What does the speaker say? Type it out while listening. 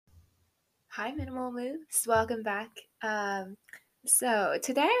Hi, Minimal Moves. Welcome back. So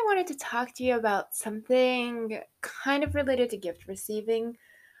today I wanted to talk to you about something kind of related to gift receiving,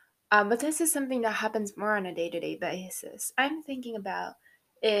 but this is something that happens more on a day-to-day basis. I'm thinking about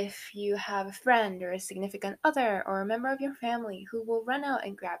if you have a friend or a significant other or a member of your family who will run out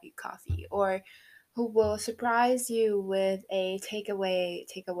and grab you coffee, or who will surprise you with a takeaway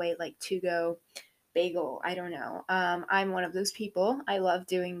like to go bagel. I don't know. I'm one of those people. I love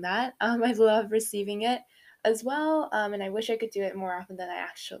doing that. I love receiving it as well. And I wish I could do it more often than I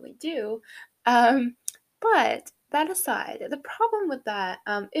actually do. Um, but that aside, the problem with that,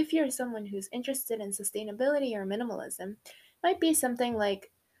 if you're someone who's interested in sustainability or minimalism, might be something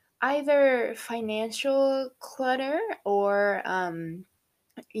like either financial clutter or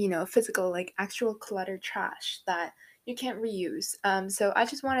physical, like actual clutter trash that you can't reuse. So I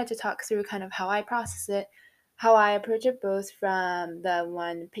just wanted to talk through kind of how I process it, how I approach it, both from the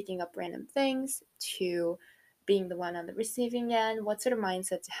one picking up random things to being the one on the receiving end, what sort of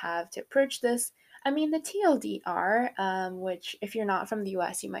mindset to have to approach this. I mean, the TLDR, which if you're not from the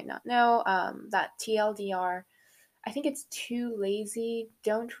US, you might not know, that TLDR, I think it's too lazy,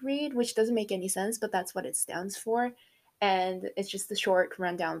 don't read, which doesn't make any sense, but that's what it stands for. And it's just the short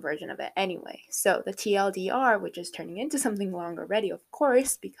rundown version of it anyway. So the TLDR, which is turning into something long already, of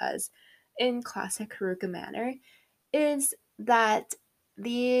course, because in classic Haruka manner, is that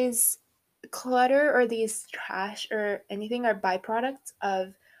these clutter or these trash or anything are byproducts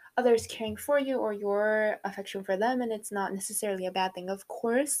of others caring for you or your affection for them, and it's not necessarily a bad thing, of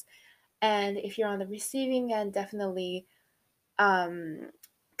course. And if you're on the receiving end, definitely um,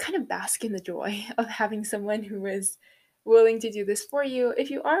 kind of bask in the joy of having someone who is willing to do this for you.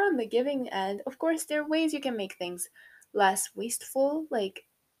 If you are on the giving end, of course, there are ways you can make things less wasteful, like,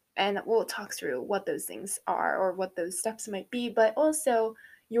 and we'll talk through what those things are or what those steps might be, but also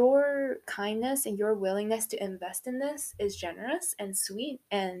your kindness and your willingness to invest in this is generous and sweet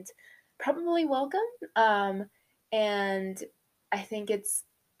and probably welcome. And I think it's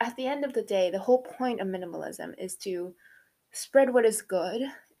at the end of the day, the whole point of minimalism is to spread what is good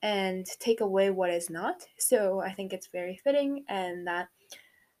and take away what is not. So I think it's very fitting, and that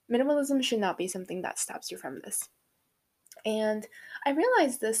minimalism should not be something that stops you from this. And I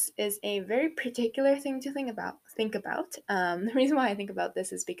realize this is a very particular thing to Think about. The reason why I think about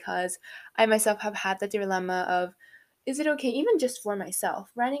this is because I myself have had the dilemma of, is it okay, even just for myself,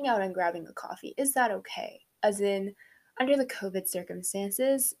 running out and grabbing a coffee? Is that okay? As in, under the COVID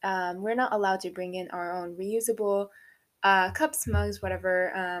circumstances, we're not allowed to bring in our own reusable cups, mugs,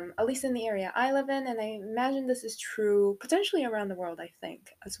 whatever, at least in the area I live in, and I imagine this is true potentially around the world, I think,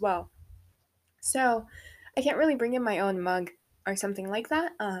 as well. So I can't really bring in my own mug or something like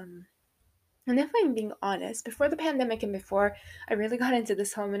that. And if I'm being honest, before the pandemic and before I really got into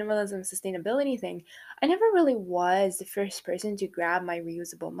this whole minimalism sustainability thing, I never really was the first person to grab my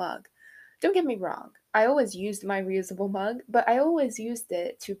reusable mug. Don't get me wrong, I always used my reusable mug, but I always used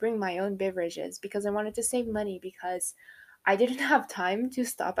it to bring my own beverages because I wanted to save money, because I didn't have time to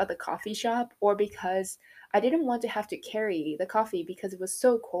stop at the coffee shop, or because I didn't want to have to carry the coffee because it was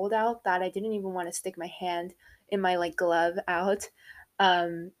so cold out that I didn't even want to stick my hand in my like glove out.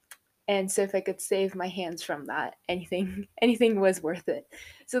 Um, and so if I could save my hands from that, anything was worth it.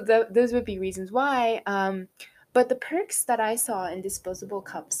 So those would be reasons why. But the perks that I saw in disposable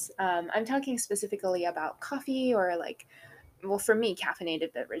cups, I'm talking specifically about coffee or like, well, for me,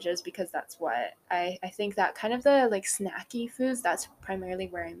 caffeinated beverages, because that's what I think that kind of the like snacky foods, that's primarily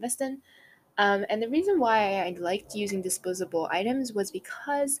where I invest in. And the reason why I liked using disposable items was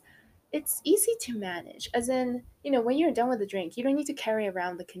because it's easy to manage. As in, when you're done with the drink, you don't need to carry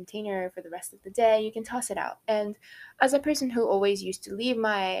around the container for the rest of the day. You can toss it out. And as a person who always used to leave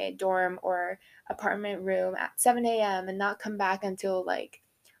my dorm or apartment room at 7 a.m. and not come back until like,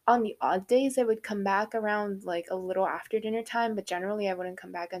 on the odd days, I would come back around like a little after dinner time, but generally I wouldn't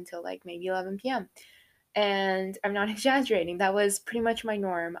come back until like maybe 11 p.m. And I'm not exaggerating. That was pretty much my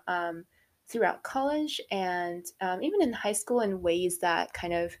norm throughout college and even in high school, in ways that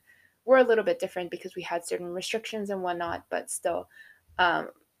kind of were a little bit different because we had certain restrictions and whatnot, but still um,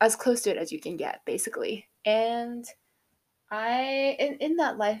 as close to it as you can get, basically. And in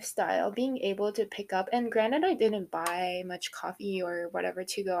that lifestyle, being able to pick up, and granted, I didn't buy much coffee or whatever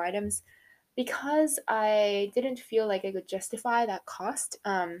to go items because I didn't feel like I could justify that cost.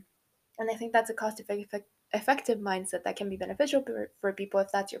 And I think that's a effective mindset that can be beneficial for people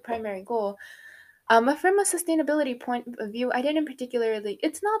if that's your primary goal. But from a sustainability point of view, I didn't particularly,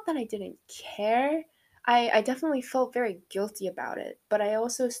 it's not that I didn't care. I definitely felt very guilty about it, but I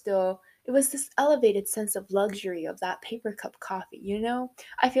also still it was this elevated sense of luxury of that paper cup coffee, you know?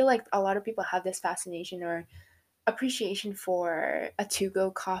 I feel like a lot of people have this fascination or appreciation for a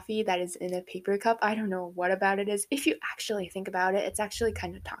to-go coffee that is in a paper cup. I don't know what about it is. If you actually think about it, it's actually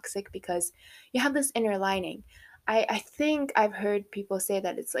kind of toxic because you have this inner lining. I think I've heard people say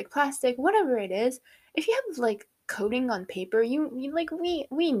that it's like plastic, whatever it is. If you have like coating on paper, you like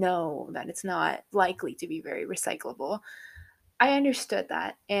we know that it's not likely to be very recyclable. I understood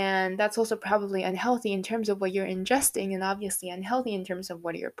that, and that's also probably unhealthy in terms of what you're ingesting, and obviously unhealthy in terms of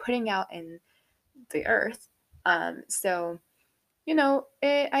what you're putting out in the earth. So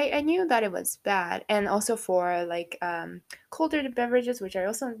I knew that it was bad, and also for like colder beverages, which I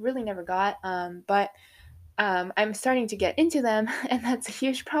also really never got. But I'm starting to get into them, and that's a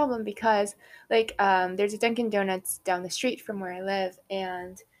huge problem because like there's a Dunkin' Donuts down the street from where I live,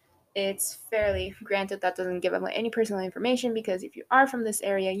 and it's fairly granted that doesn't give up any personal information because if you are from this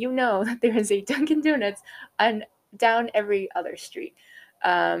area, you know that there is a Dunkin' Donuts on down every other street.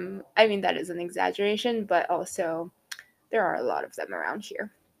 I mean that is an exaggeration, but also there are a lot of them around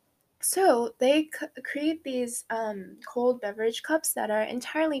here. So they create these cold beverage cups that are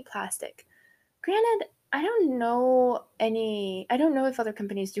entirely plastic. Granted, I don't know if other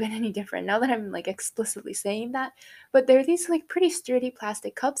companies do it any different now that I'm like explicitly saying that, but they're these like pretty sturdy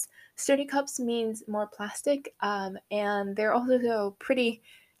plastic cups. Sturdy cups means more plastic, and they're also pretty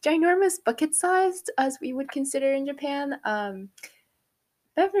ginormous bucket sized as we would consider in Japan.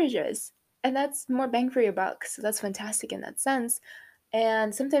 Beverages. And that's more bang for your buck. So that's fantastic in that sense.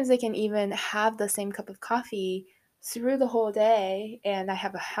 And sometimes they can even have the same cup of coffee through the whole day. And I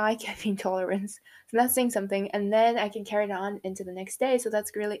have a high caffeine tolerance. So that's saying something. And then I can carry it on into the next day. So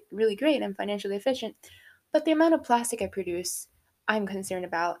that's really, really great and financially efficient. But the amount of plastic I produce, I'm concerned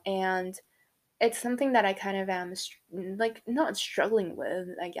about. And it's something that I kind of am like not struggling with,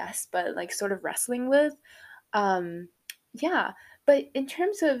 I guess, but like sort of wrestling with. Um, yeah, but in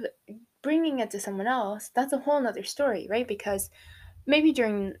terms of bringing it to someone else, that's a whole nother story, right? Because maybe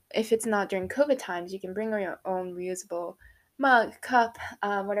if it's not during COVID times, you can bring your own reusable mug, cup,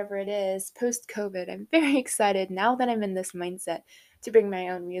 whatever it is. Post COVID, I'm very excited now that I'm in this mindset to bring my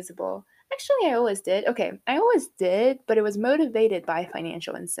own reusable. Actually, I always did. Okay, I always did, but it was motivated by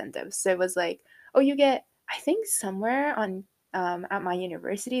financial incentives. So it was like, oh, you get, I think somewhere on at my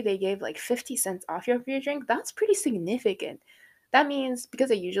university, they gave like 50 cents off your drink. That's pretty significant. That means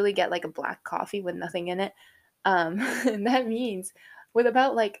because I usually get like a black coffee with nothing in it, that means with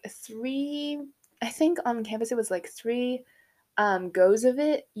about like three, I think on campus it was like three goes of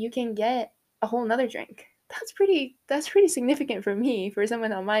it, you can get a whole nother drink. That's pretty significant for me, for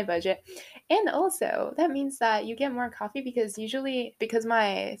someone on my budget. And also that means that you get more coffee because usually because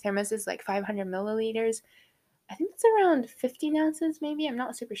my thermos is like 500 milliliters, I think it's around 15 ounces, maybe. I'm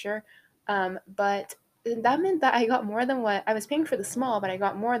not super sure. But that meant that I got more than what I was paying for the small, but I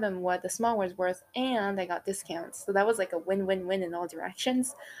got more than what the small was worth, and I got discounts. So that was like a win win win in all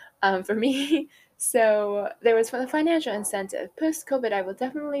directions for me. So there was the financial incentive. Post COVID, I will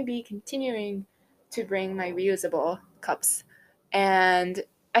definitely be continuing to bring my reusable cups. And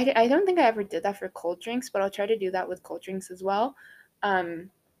I don't think I ever did that for cold drinks, but I'll try to do that with cold drinks as well. Um,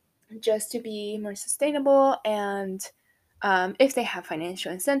 just to be more sustainable. And if they have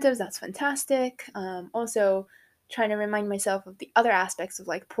financial incentives, that's fantastic. Also, trying to remind myself of the other aspects of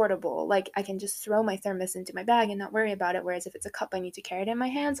like portable, like I can just throw my thermos into my bag and not worry about it. Whereas if it's a cup, I need to carry it in my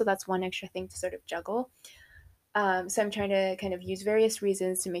hand. So that's one extra thing to sort of juggle. So I'm trying to kind of use various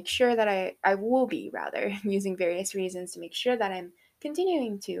reasons to make sure that I will be rather using various reasons to make sure that I'm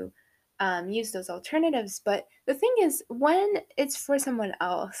continuing to use those alternatives. But the thing is, when it's for someone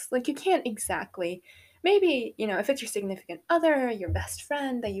else, like you can't exactly, maybe, if it's your significant other, your best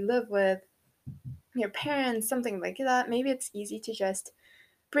friend that you live with, your parents, something like that, maybe it's easy to just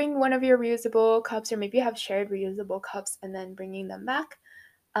bring one of your reusable cups, or maybe you have shared reusable cups and then bringing them back.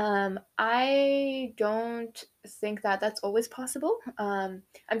 I don't think that that's always possible. I'm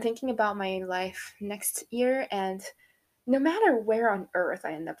thinking about my life next year, and no matter where on earth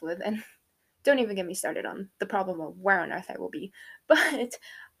I end up living, don't even get me started on the problem of where on earth I will be, but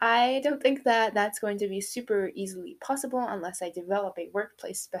I don't think that that's going to be super easily possible unless I develop a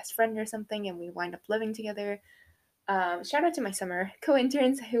workplace best friend or something and we wind up living together. Shout out to my summer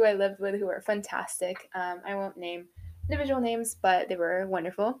co-interns who I lived with, who are fantastic. I won't name individual names, but they were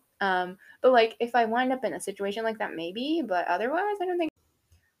wonderful. But like, if I wind up in a situation like that, maybe. But otherwise, I don't think.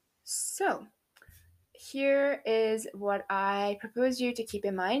 So here is what I propose you to keep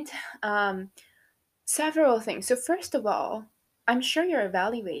in mind. Um, Several things. So first of all, I'm sure you're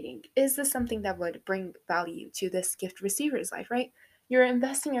evaluating, is this something that would bring value to this gift receiver's life, right? you're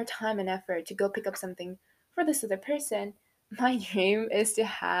investing your time and effort to go pick up something for this other person. My dream is to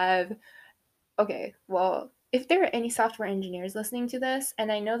have, okay, well, if there are any software engineers listening to this,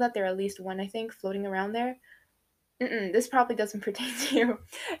 and I know that there are at least one, I think, floating around there, this probably doesn't pertain to you.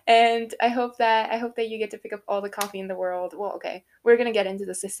 And I hope that you get to pick up all the coffee in the world. Well, okay, we're gonna get into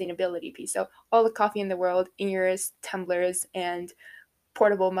the sustainability piece. So all the coffee in the world in your tumblers and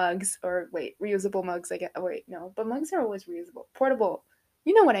portable mugs, or wait, reusable mugs. I get. Oh, wait, no, but mugs are always reusable. Portable.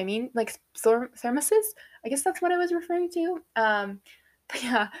 You know what I mean? Like thermoses. I guess that's what I was referring to. But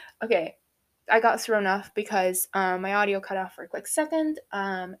yeah, okay. I got thrown off because my audio cut off for a quick second,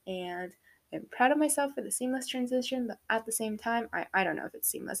 and I'm proud of myself for the seamless transition, but at the same time, I don't know if it's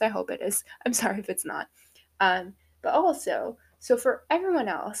seamless. I hope it is. I'm sorry if it's not. But also, so for everyone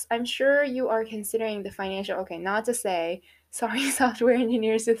else, I'm sure you are considering the financial, okay, not to say, sorry, software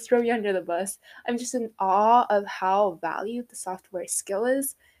engineers, to throw you under the bus. I'm just in awe of how valued the software skill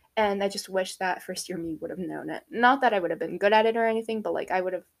is. And I just wish that first year me would have known it. Not that I would have been good at it or anything, but like I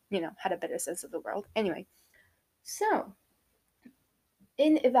would have, had a better sense of the world. Anyway, so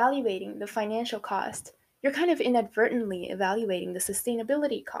in evaluating the financial cost, you're kind of inadvertently evaluating the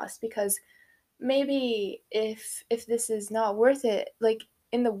sustainability cost, because maybe if this is not worth it, like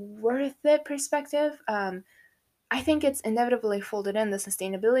in the worth it perspective, I think it's inevitably folded in the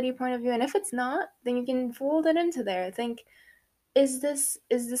sustainability point of view. And if it's not, then you can fold it into there. Think, is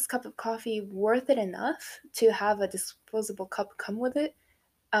this cup of coffee worth it enough to have a disposable cup come with it,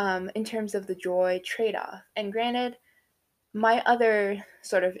 in terms of the joy trade-off? And granted, my other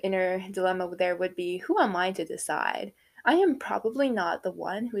sort of inner dilemma there would be, who am I to decide? I am probably not the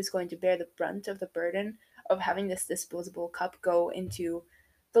one who is going to bear the brunt of the burden of having this disposable cup go into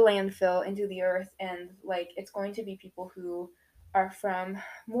the landfill, into the earth, and like it's going to be people who are from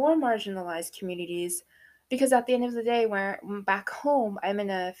more marginalized communities, because at the end of the day, where back home, I'm in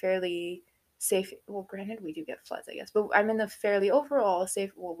a fairly safe, well, granted we do get floods, I guess, but I'm in a fairly overall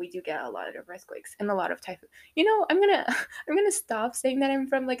safe, well, we do get a lot of earthquakes and a lot of typhoons. I'm gonna I'm gonna stop saying that I'm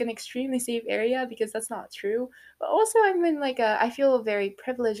from like an extremely safe area, because that's not true. But also, I'm in like I feel very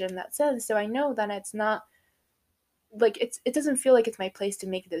privileged in that sense, so I know that it's not like it doesn't feel like it's my place to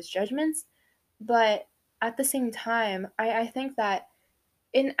make those judgments. But at the same time, I think that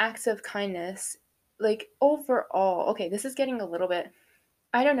in acts of kindness, like overall, okay, this is getting a little bit,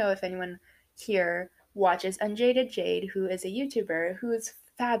 I don't know if anyone here watches Unjaded Jade, who is a YouTuber who is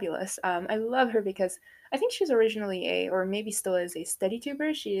fabulous. I love her because I think she's originally or maybe still is, a study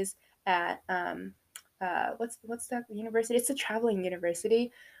tuber. She is at what's that university? It's a traveling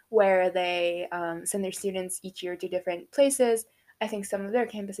university where they send their students each year to different places. I think some of their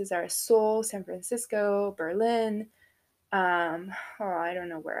campuses are Seoul, San Francisco, Berlin. I don't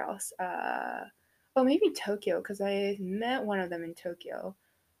know where else. Oh, maybe Tokyo, because I met one of them in Tokyo.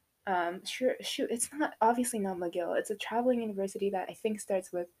 Sure, shoot, it's not, obviously not McGill. It's a traveling university that I think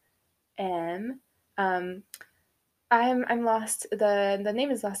starts with M. Um, I'm lost. The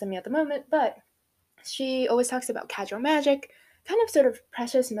name is lost on me at the moment, but she always talks about casual magic, kind of sort of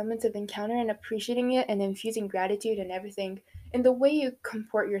precious moments of encounter and appreciating it and infusing gratitude and everything in the way you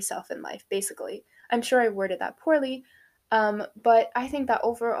comport yourself in life, basically. I'm sure I worded that poorly, but I think that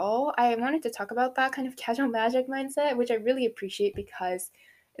overall, I wanted to talk about that kind of casual magic mindset, which I really appreciate, because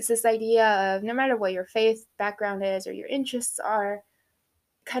it's this idea of no matter what your faith background is or your interests are,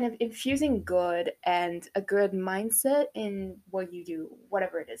 kind of infusing good and a good mindset in what you do,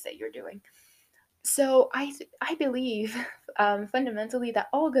 whatever it is that you're doing. So I believe fundamentally that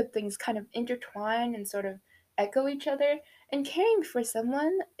all good things kind of intertwine and sort of echo each other. And caring for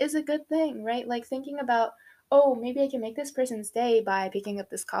someone is a good thing, right? Like thinking about, oh, maybe I can make this person's day by picking up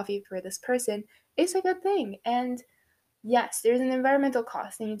this coffee for this person is a good thing. And yes, there's an environmental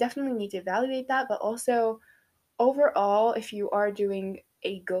cost, and you definitely need to evaluate that. But also, overall, if you are doing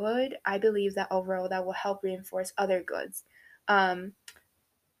a good, I believe that overall that will help reinforce other goods. Um,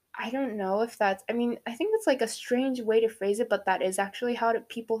 I don't know if that's, I mean, I think that's like a strange way to phrase it, but that is actually how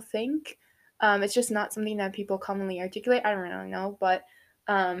people think. It's just not something that people commonly articulate. I don't really know, but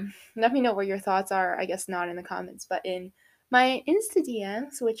let me know what your thoughts are. I guess not in the comments, but in my Insta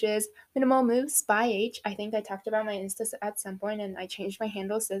DMs, which is Minimal Moves by H. I think I talked about my Insta at some point, and I changed my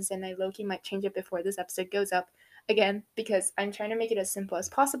handle since, and I low-key might change it before this episode goes up again, because I'm trying to make it as simple as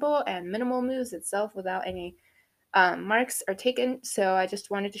possible, and Minimal Moves itself without any marks are taken, so I just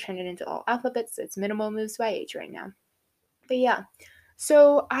wanted to turn it into all alphabets. So it's Minimal Moves by H right now. But yeah,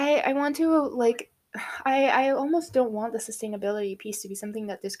 so I want to like, I almost don't want the sustainability piece to be something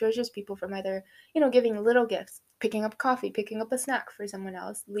that discourages people from either, giving little gifts, picking up coffee, picking up a snack for someone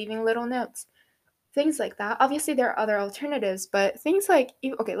else, leaving little notes. things like that. Obviously, there are other alternatives, but things like,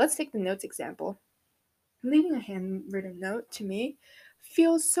 okay, let's take the notes example. Leaving a handwritten note to me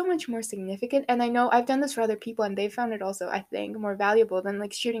feels so much more significant. And I know I've done this for other people and they found it also, I think, more valuable than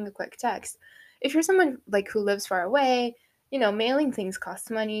like shooting a quick text. If you're someone like who lives far away, mailing things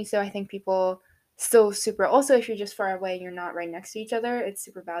costs money. So I think people still super, also, if you're just far away and you're not right next to each other, it's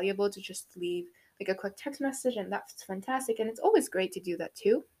super valuable to just leave like a quick text message. And that's fantastic. And it's always great to do that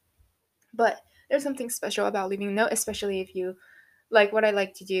too. But there's something special about leaving a note, especially if you like what I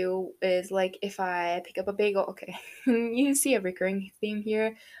like to do is like if I pick up a bagel, okay, you see a recurring theme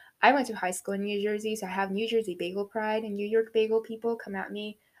here. I went to high school in New Jersey, so I have New Jersey bagel pride and New York bagel people come at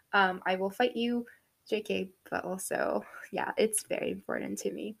me. I will fight you, JK, but also, yeah, it's very important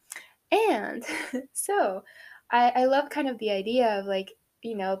to me. And so I love kind of the idea of like,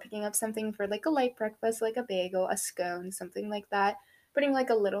 picking up something for like a light breakfast, like a bagel, a scone, something like that, putting like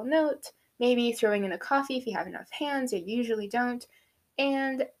a little note, maybe throwing in a coffee if you have enough hands, you usually don't,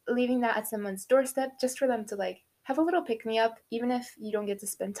 and leaving that at someone's doorstep just for them to like have a little pick me up, even if you don't get to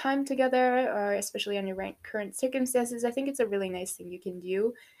spend time together or especially on your current circumstances. I think it's a really nice thing you can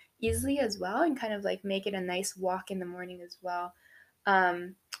do easily as well and kind of like make it a nice walk in the morning as well.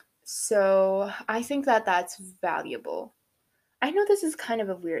 Um, so I think that that's valuable. I know this is kind of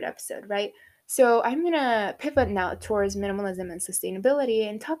a weird episode, right? So I'm going to pivot now towards minimalism and sustainability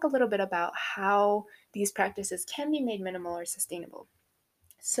and talk a little bit about how these practices can be made minimal or sustainable.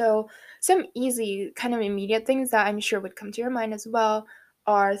 So, some easy, kind of immediate things that I'm sure would come to your mind as well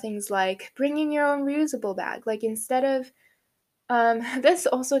are things like bringing your own reusable bag. Like instead of, this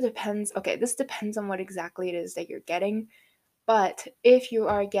also depends, okay, this depends on what exactly it is that you're getting. But if you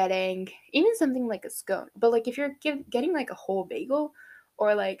are getting even something like a scone, but like if you're getting like a whole bagel,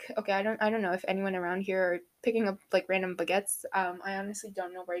 or like, okay, I don't know if anyone around here are picking up like random baguettes. I honestly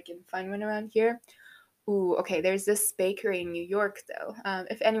don't know where you can find one around here. Ooh, okay, there's this bakery in New York though.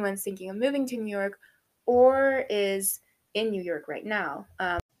 If anyone's thinking of moving to New York or is in New York right now.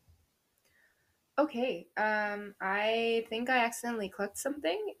 Okay, I think I accidentally clicked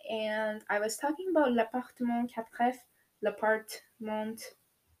something and I was talking about l'appartement 4F, l'appartement.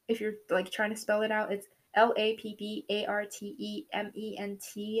 If you're like trying to spell it out, it's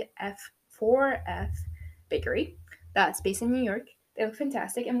LAPPARTEMENTF4F Bakery. That's based in New York. They look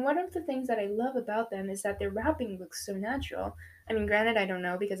fantastic, and one of the things that I love about them is that their wrapping looks so natural. I mean, granted, I don't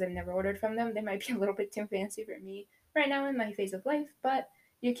know because I've never ordered from them. They might be a little bit too fancy for me right now in my phase of life, but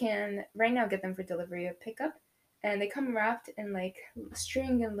you can right now get them for delivery or pickup. And they come wrapped in like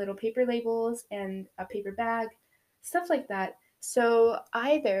string and little paper labels and a paper bag, stuff like that. So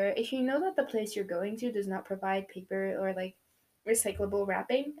either if you know that the place you're going to does not provide paper or like recyclable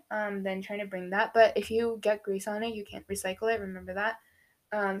wrapping, then trying to bring that. But if you get grease on it, you can't recycle it. Remember that.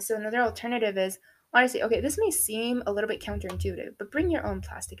 So another alternative is honestly, okay, this may seem a little bit counterintuitive, but bring your own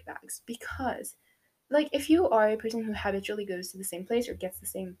plastic bags because like if you are a person who habitually goes to the same place or gets the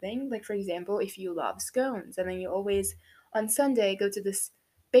same thing, like for example, if you love scones and then you always on Sunday go to this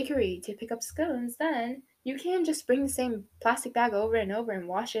bakery to pick up scones, then you can just bring the same plastic bag over and over and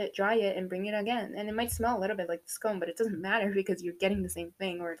wash it, dry it, and bring it again. And it might smell a little bit like the scone, but it doesn't matter because you're getting the same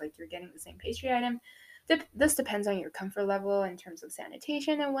thing or like you're getting the same pastry item. This depends on your comfort level in terms of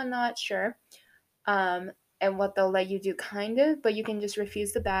sanitation and whatnot, sure, um, and what they'll let you do, kind of, but you can just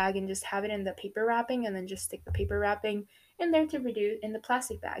refuse the bag and just have it in the paper wrapping and then just stick the paper wrapping in there to reduce in the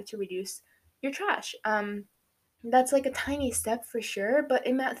plastic bag to reduce your trash. That's like a tiny step for sure, but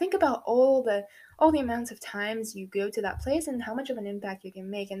think about all the amounts of times you go to that place and how much of an impact you can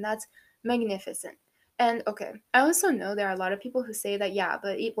make, and that's magnificent. And okay, I also know there are a lot of people who say that yeah,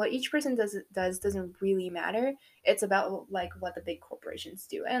 but what each person does doesn't really matter. It's about like what the big corporations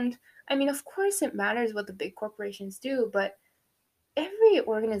do, and I mean, of course, it matters what the big corporations do, but every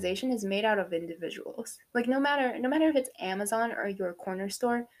organization is made out of individuals. Like no matter if it's Amazon or your corner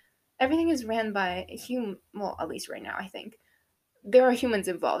store, everything is ran by a human. Well, at least right now, I think there are humans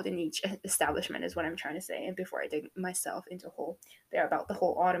involved in each establishment. Is what I'm trying to say. And before I dig myself into whole there about the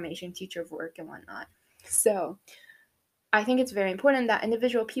whole automation, future of work, and whatnot. So I think it's very important that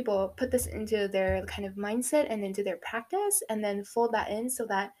individual people put this into their kind of mindset and into their practice and then fold that in so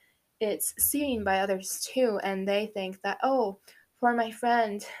that it's seen by others too. And they think that, oh, for my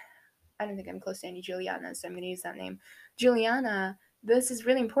friend, I don't think I'm close to any Juliana, so I'm going to use that name. Juliana, this is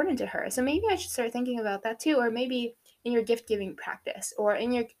really important to her. So maybe I should start thinking about that too. Or maybe in your gift giving practice or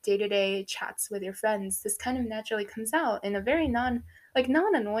in your day to day chats with your friends, this kind of naturally comes out in a very non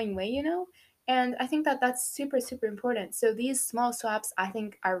annoying way, And I think that that's super, super important. So these small swaps, I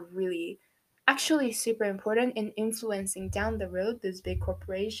think, are really actually super important in influencing down the road those big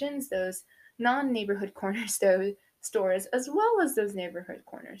corporations, those non-neighborhood corner stores as well as those neighborhood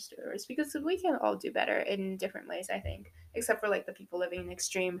corner stores, because we can all do better in different ways, I think, except for like the people living in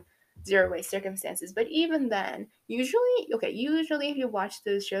extreme zero waste circumstances. But even then, usually if you watch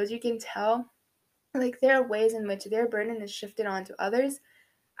those shows, you can tell like there are ways in which their burden is shifted onto others.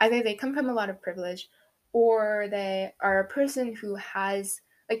 Either they come from a lot of privilege, or they are a person who has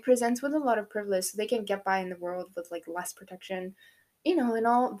like presents with a lot of privilege, so they can get by in the world with like less protection, in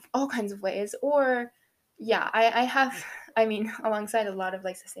all kinds of ways. Or yeah, I have I mean, alongside a lot of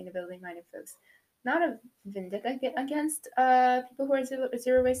like sustainability minded folks, not a vendetta against people who are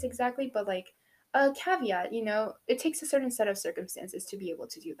zero waste exactly, but like a caveat, it takes a certain set of circumstances to be able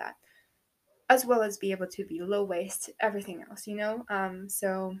to do that, as well as be able to be low waste everything else.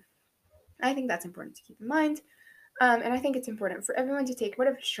 So I think that's important to keep in mind. And I think it's important for everyone to take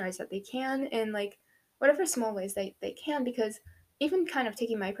whatever strides that they can in like whatever small ways they can, because even kind of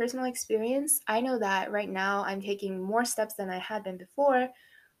taking my personal experience, I know that right now I'm taking more steps than I had been before,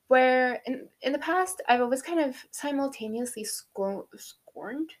 where in the past I've always kind of simultaneously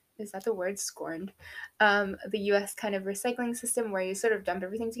scorned, is that the word, scorned, the US kind of recycling system where you sort of dump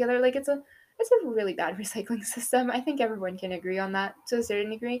everything together. Like it's a really bad recycling system. I think everyone can agree on that to a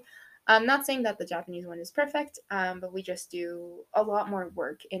certain degree. I'm not saying that the Japanese one is perfect, but we just do a lot more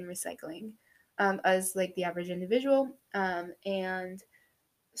work in recycling, as like the average individual, and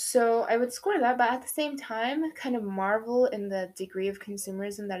so I would score that, but at the same time, kind of marvel in the degree of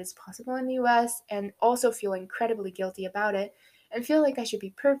consumerism that is possible in the US, and also feel incredibly guilty about it, and feel like I should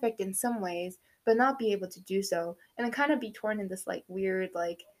be perfect in some ways, but not be able to do so. And then kind of be torn in this like weird,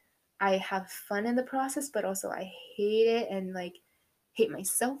 like, I have fun in the process, but also I hate it and like hate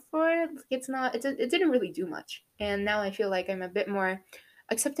myself for it. Like, it didn't really do much. And now I feel like I'm a bit more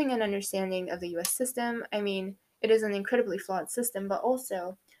accepting and understanding of the US system. I mean, it is an incredibly flawed system, but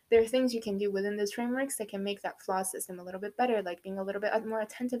also there are things you can do within those frameworks that can make that flawed system a little bit better, like being a little bit more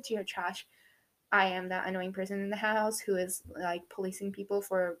attentive to your trash. I am that annoying person in the house who is like policing people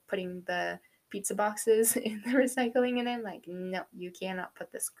for putting the pizza boxes in the recycling, and I'm like, no, you cannot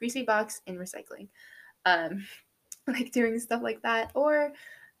put this greasy box in recycling. Um, like doing stuff like that, or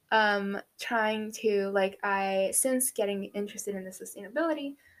trying to like I since getting interested in the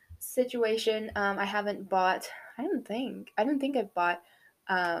sustainability situation, I don't think I've bought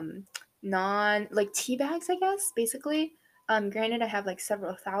non like tea bags, I guess, basically. Granted, I have like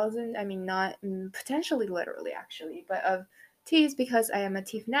several thousand, I mean, not potentially literally actually, but of teas, because I am a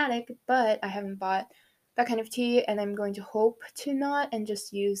tea fanatic, but I haven't bought that kind of tea, and I'm going to hope to not, and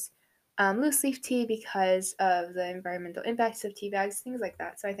just use loose leaf tea because of the environmental impacts of tea bags, things like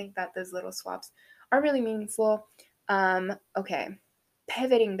that. So I think that those little swaps are really meaningful. Okay,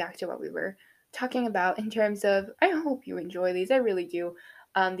 pivoting back to what we were talking about in terms of, I hope you enjoy these. I really do.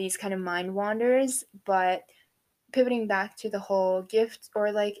 These kind of mind wanders, but pivoting back to the whole gift,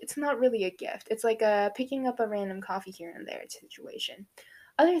 or like it's not really a gift. It's like a picking up a random coffee here and there situation.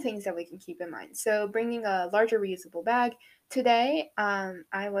 Other things that we can keep in mind. So bringing a larger reusable bag. Today,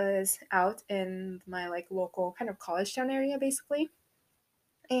 I was out in my like local kind of college town area, basically,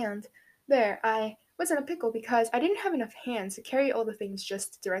 and there I was in a pickle because I didn't have enough hands to carry all the things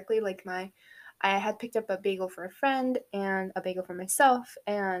just directly. I had picked up a bagel for a friend and a bagel for myself,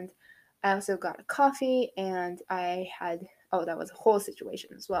 and I also got a coffee, and I had, oh, that was a whole situation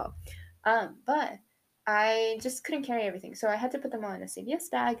as well. But I just couldn't carry everything, so I had to put them all in a CVS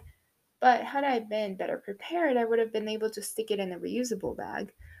bag. But had I been better prepared, I would have been able to stick it in a reusable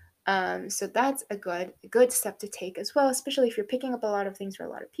bag. So that's a good step to take as well, especially if you're picking up a lot of things for a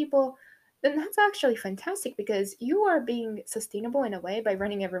lot of people. Then that's actually fantastic, because you are being sustainable in a way by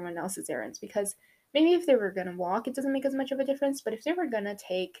running everyone else's errands. Because maybe if they were gonna walk, it doesn't make as much of a difference. But if they were gonna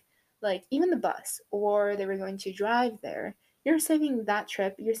take like even the bus, or they were going to drive there, you're saving that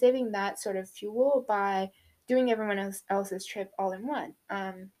trip. You're saving that sort of fuel by doing everyone else's trip all in one.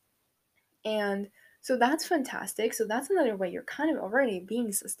 And so that's fantastic. So that's another way you're kind of already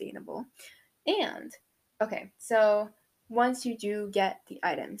being sustainable. And okay, so once you do get the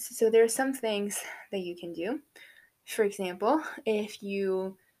items, so there are some things that you can do. For example, if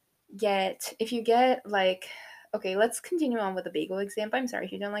you get like, okay, let's continue on with the bagel example. I'm sorry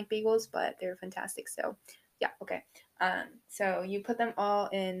if you don't like bagels, but they're fantastic. So yeah, okay. So you put them all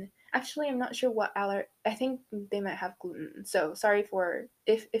in. Actually, I'm not sure what I think they might have gluten. So sorry for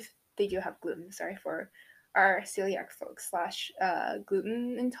if they do have gluten. Sorry for our celiac folks slash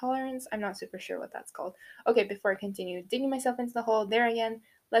gluten intolerance. I'm not super sure what that's called. Okay, before I continue digging myself into the hole there again,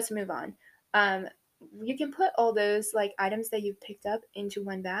 let's move on. Um, you can put all those like items that you've picked up into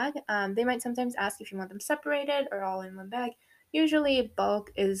one bag. They might sometimes ask if you want them separated or all in one bag. usually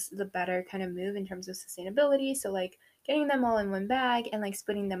bulk is the better kind of move in terms of sustainability. So like getting them all in one bag and like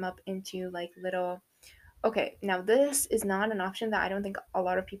splitting them up into like little. Okay, now this is not an option that I don't think a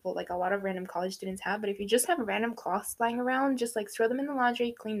lot of people, like a lot of random college students have, but if you just have random cloths lying around, just like throw them in the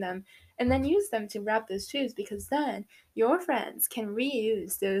laundry, clean them, and then use them to wrap those shoes because then your friends can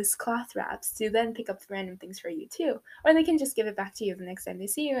reuse those cloth wraps to then pick up random things for you too. Or they can just give it back to you the next time they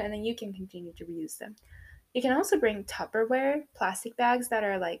see you and then you can continue to reuse them. You can also bring Tupperware plastic bags that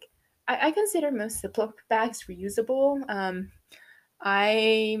are like, I consider most Ziploc bags reusable.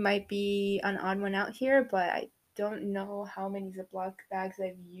 I might be an odd one out here, but I don't know how many Ziploc bags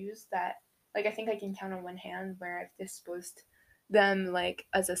I've used that, like, I think I can count on one hand where I've disposed them, like,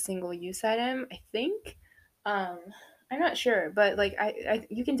 as a single use item, I think. Um, I'm not sure, but, like,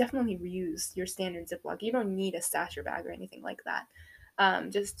 you can definitely reuse your standard Ziploc. You don't need a stasher bag or anything like that.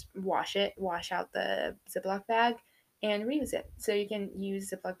 Just wash out the Ziploc bag, and reuse it. So you can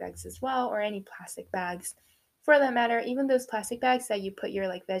use Ziploc bags as well, or any plastic bags for that matter, even those plastic bags that you put your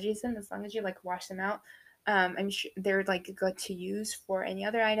like veggies in, as long as you like wash them out, I'm sure they're like good to use for any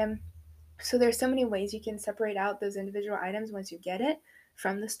other item. So there's so many ways you can separate out those individual items once you get it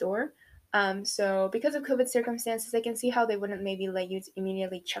from the store. So because of COVID circumstances, I can see how they wouldn't maybe let you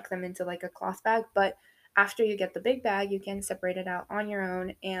immediately chuck them into like a cloth bag, but after you get the big bag, you can separate it out on your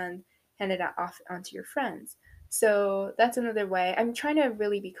own and hand it off onto your friends. So that's another way. I'm trying to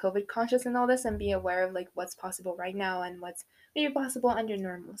really be COVID conscious in all this and be aware of like what's possible right now and what's maybe possible under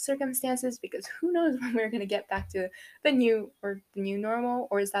normal circumstances because who knows when we're going to get back to the new normal,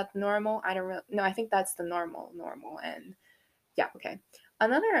 or is that the normal? I don't really no, I think that's the normal. And yeah, okay.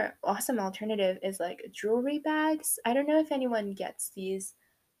 Another awesome alternative is like jewelry bags. I don't know if anyone gets these.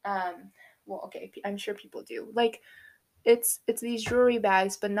 Well, okay, I'm sure people do. Like it's these jewelry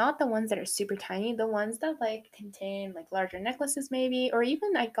bags, but not the ones that are super tiny, the ones that like contain like larger necklaces maybe, or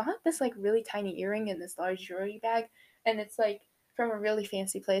even I got this like really tiny earring in this large jewelry bag, and it's like from a really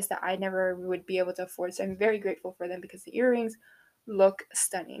fancy place that I never would be able to afford. So I'm very grateful for them because the earrings look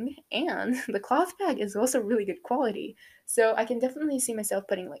stunning and the cloth bag is also really good quality. So I can definitely see myself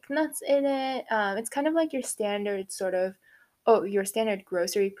putting like nuts in it. It's kind of like your standard sort of your standard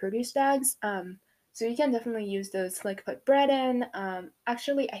grocery produce bags. So you can definitely use those to like put bread in.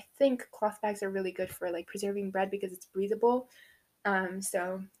 Actually, I think cloth bags are really good for like preserving bread because it's breathable.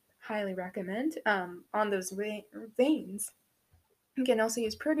 So highly recommend. On those veins, you can also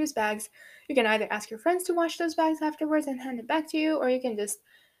use produce bags. You can either ask your friends to wash those bags afterwards and hand it back to you, or you can just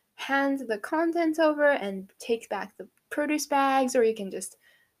hand the contents over and take back the produce bags, or you can just,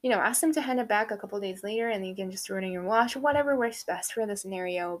 ask them to hand it back a couple days later and you can just throw it in your wash, whatever works best for the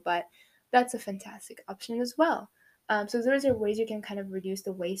scenario. But that's a fantastic option as well. So those are ways you can kind of reduce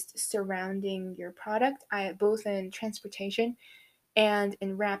the waste surrounding your product, both in transportation and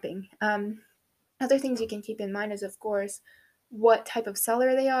in wrapping. Other things you can keep in mind is, of course, what type of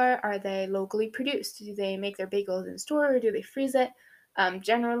seller they are. Are they locally produced? Do they make their bagels in store or do they freeze it?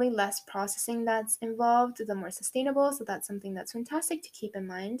 Generally, less processing that's involved, the more sustainable. So that's something that's fantastic to keep in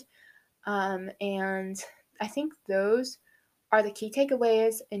mind. And I think those are the key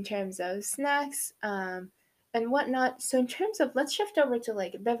takeaways in terms of snacks and whatnot. So in terms of, let's shift over to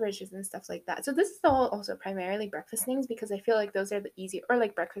like beverages and stuff like that. So this is all also primarily breakfast things because I feel like those are the easier, or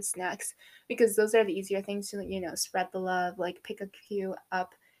like breakfast snacks, because those are the easier things to, spread the love, like pick a few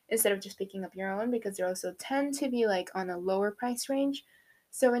up instead of just picking up your own, because they also tend to be like on a lower price range.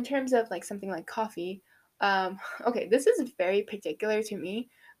 So in terms of like something like coffee, okay, this is very particular to me,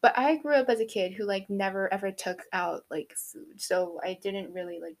 but I grew up as a kid who like never ever took out like food. So I didn't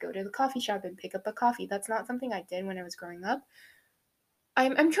really like go to the coffee shop and pick up a coffee. That's not something I did when I was growing up.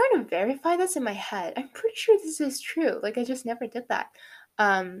 I'm trying to verify this in my head. I'm pretty sure this is true. Like I just never did that.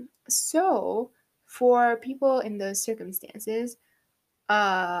 So for people in those circumstances,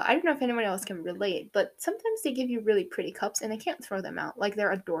 I don't know if anyone else can relate, but sometimes they give you really pretty cups and I can't throw them out. Like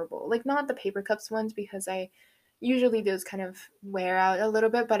they're adorable. Like not the paper cups ones because I usually those kind of wear out a little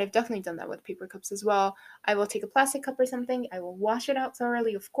bit, but I've definitely done that with paper cups as well. I will take a plastic cup or something, I will wash it out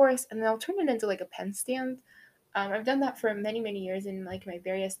thoroughly, of course, and then I'll turn it into like a pen stand. I've done that for many, many years in like my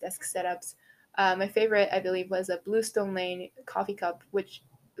various desk setups. My favorite, I believe, was a Bluestone Lane coffee cup, which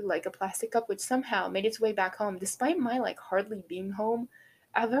like a plastic cup, which somehow made its way back home, despite my like hardly being home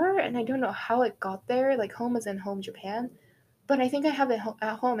ever, and I don't know how it got there. Like home is in home Japan, but I think I have it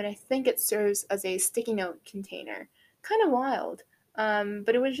at home, and I think it serves as a sticky note container. Kind of wild,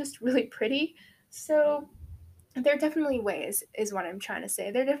 but it was just really pretty. So there are definitely ways, is what I'm trying to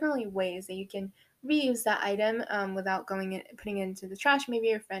say. There are definitely ways that you can reuse that item without going in, putting it into the trash. Maybe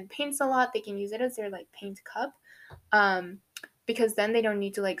your friend paints a lot, they can use it as their like paint cup. Um, because then they don't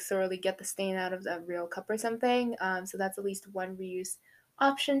need to like thoroughly get the stain out of the real cup or something. So that's at least one reuse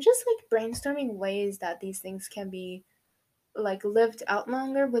option. Just like brainstorming ways that these things can be like lived out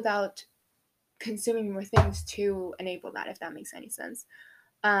longer without consuming more things to enable that, if that makes any sense.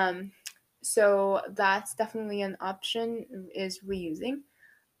 Um, so that's definitely an option, is reusing.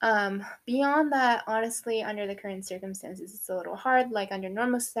 Beyond that, honestly, under the current circumstances, it's a little hard. Like under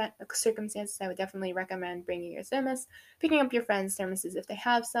normal circumstances, I would definitely recommend bringing your thermos, picking up your friends' thermoses if they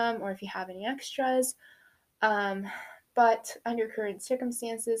have some, or if you have any extras. Um, but under current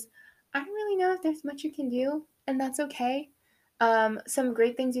circumstances, I don't really know if there's much you can do, and that's okay. Some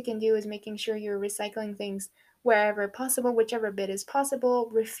great things you can do is making sure you're recycling things wherever possible, whichever bit is possible,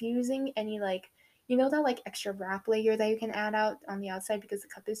 refusing any like, you know, that like extra wrap layer that you can add out on the outside because the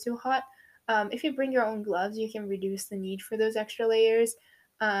cup is too hot. If you bring your own gloves, you can reduce the need for those extra layers.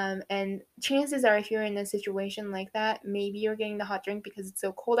 And chances are, if you're in a situation like that, maybe you're getting the hot drink because it's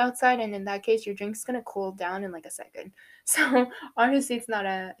so cold outside, and in that case, your drink's gonna cool down in like a second. So honestly, it's not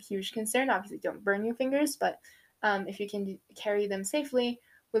a huge concern. Obviously, don't burn your fingers, but if you can carry them safely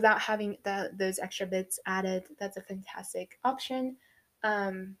without having those extra bits added, that's a fantastic option.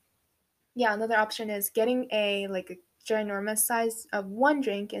 Um, yeah, another option is getting a like a ginormous size of one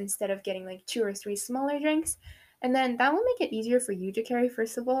drink instead of getting like two or three smaller drinks. And then that will make it easier for you to carry,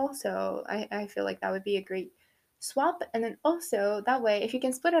 first of all. So I feel like that would be a great swap. And then also that way, if you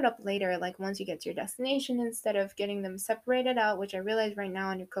can split it up later, like once you get to your destination, instead of getting them separated out, which I realize right now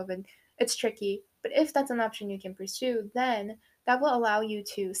under COVID, it's tricky. But if that's an option you can pursue, then that will allow you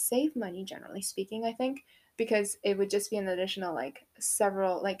to save money, generally speaking, I think, because it would just be an additional like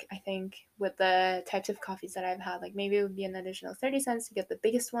several, like I think with the types of coffees that I've had, like maybe it would be an additional 30 cents to get the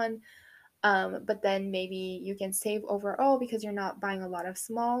biggest one. But then maybe you can save overall because you're not buying a lot of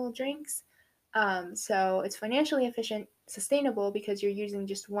small drinks. So it's financially efficient, sustainable because you're using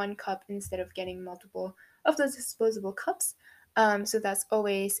just one cup instead of getting multiple of those disposable cups. So that's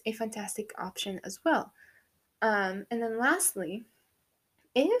always a fantastic option as well. And then lastly,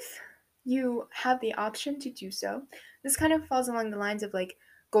 if you have the option to do so, this kind of falls along the lines of like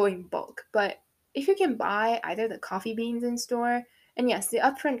going bulk. But if you can buy either the coffee beans in store, and yes, the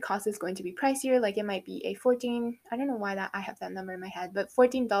upfront cost is going to be pricier. Like it might be a 14, I don't know why that I have that number in my head, but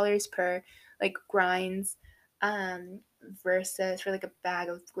 $14 per like grinds, versus for like a bag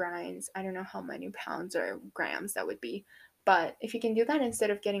of grinds. I don't know how many pounds or grams that would be. But if you can do that instead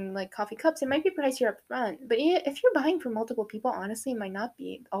of getting like coffee cups, it might be pricier up front. But if you're buying for multiple people, honestly, it might not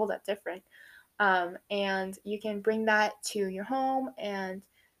be all that different. And you can bring that to your home and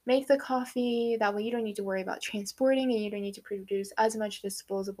make the coffee. That way, you don't need to worry about transporting and you don't need to produce as much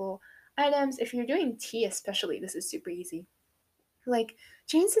disposable items. If you're doing tea, especially, this is super easy. Like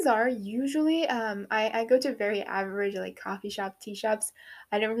chances are, usually, I go to very average like coffee shop, tea shops.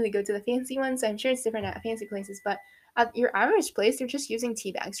 I don't really go to the fancy ones. So I'm sure it's different at fancy places, but at your average place, they're just using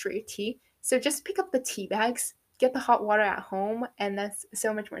tea bags for your tea. So just pick up the tea bags, get the hot water at home, and that's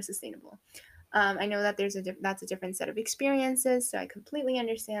so much more sustainable. I know that that's a different set of experiences, so I completely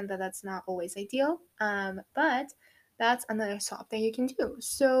understand that that's not always ideal. But that's another swap that you can do.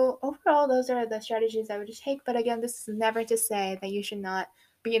 So overall, those are the strategies I would take. But again, this is never to say that you should not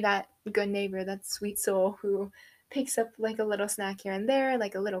be that good neighbor, that sweet soul who picks up like a little snack here and there,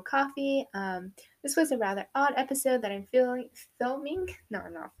 like a little coffee. This was a rather odd episode that I'm filming. No,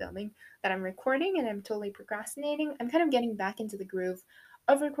 I'm not filming. That I'm recording, and I'm totally procrastinating. I'm kind of getting back into the groove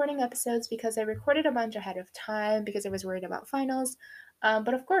of recording episodes because I recorded a bunch ahead of time because I was worried about finals.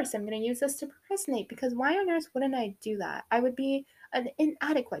 But of course, I'm going to use this to procrastinate because why on earth wouldn't I do that? I would be an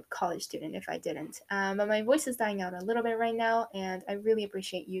inadequate college student if I didn't. But my voice is dying out a little bit right now, and I really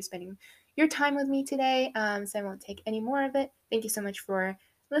appreciate you spending your time with me today. So I won't take any more of it. Thank you so much for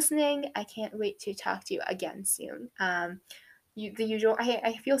listening. I can't wait to talk to you again soon. The usual,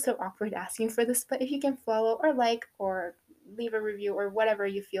 I feel so awkward asking for this, but if you can follow or like or leave a review or whatever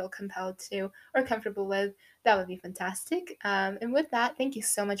you feel compelled to or comfortable with, that would be fantastic. And with that, thank you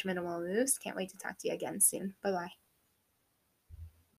so much, Minimal Moves. Can't wait to talk to you again soon. Bye bye.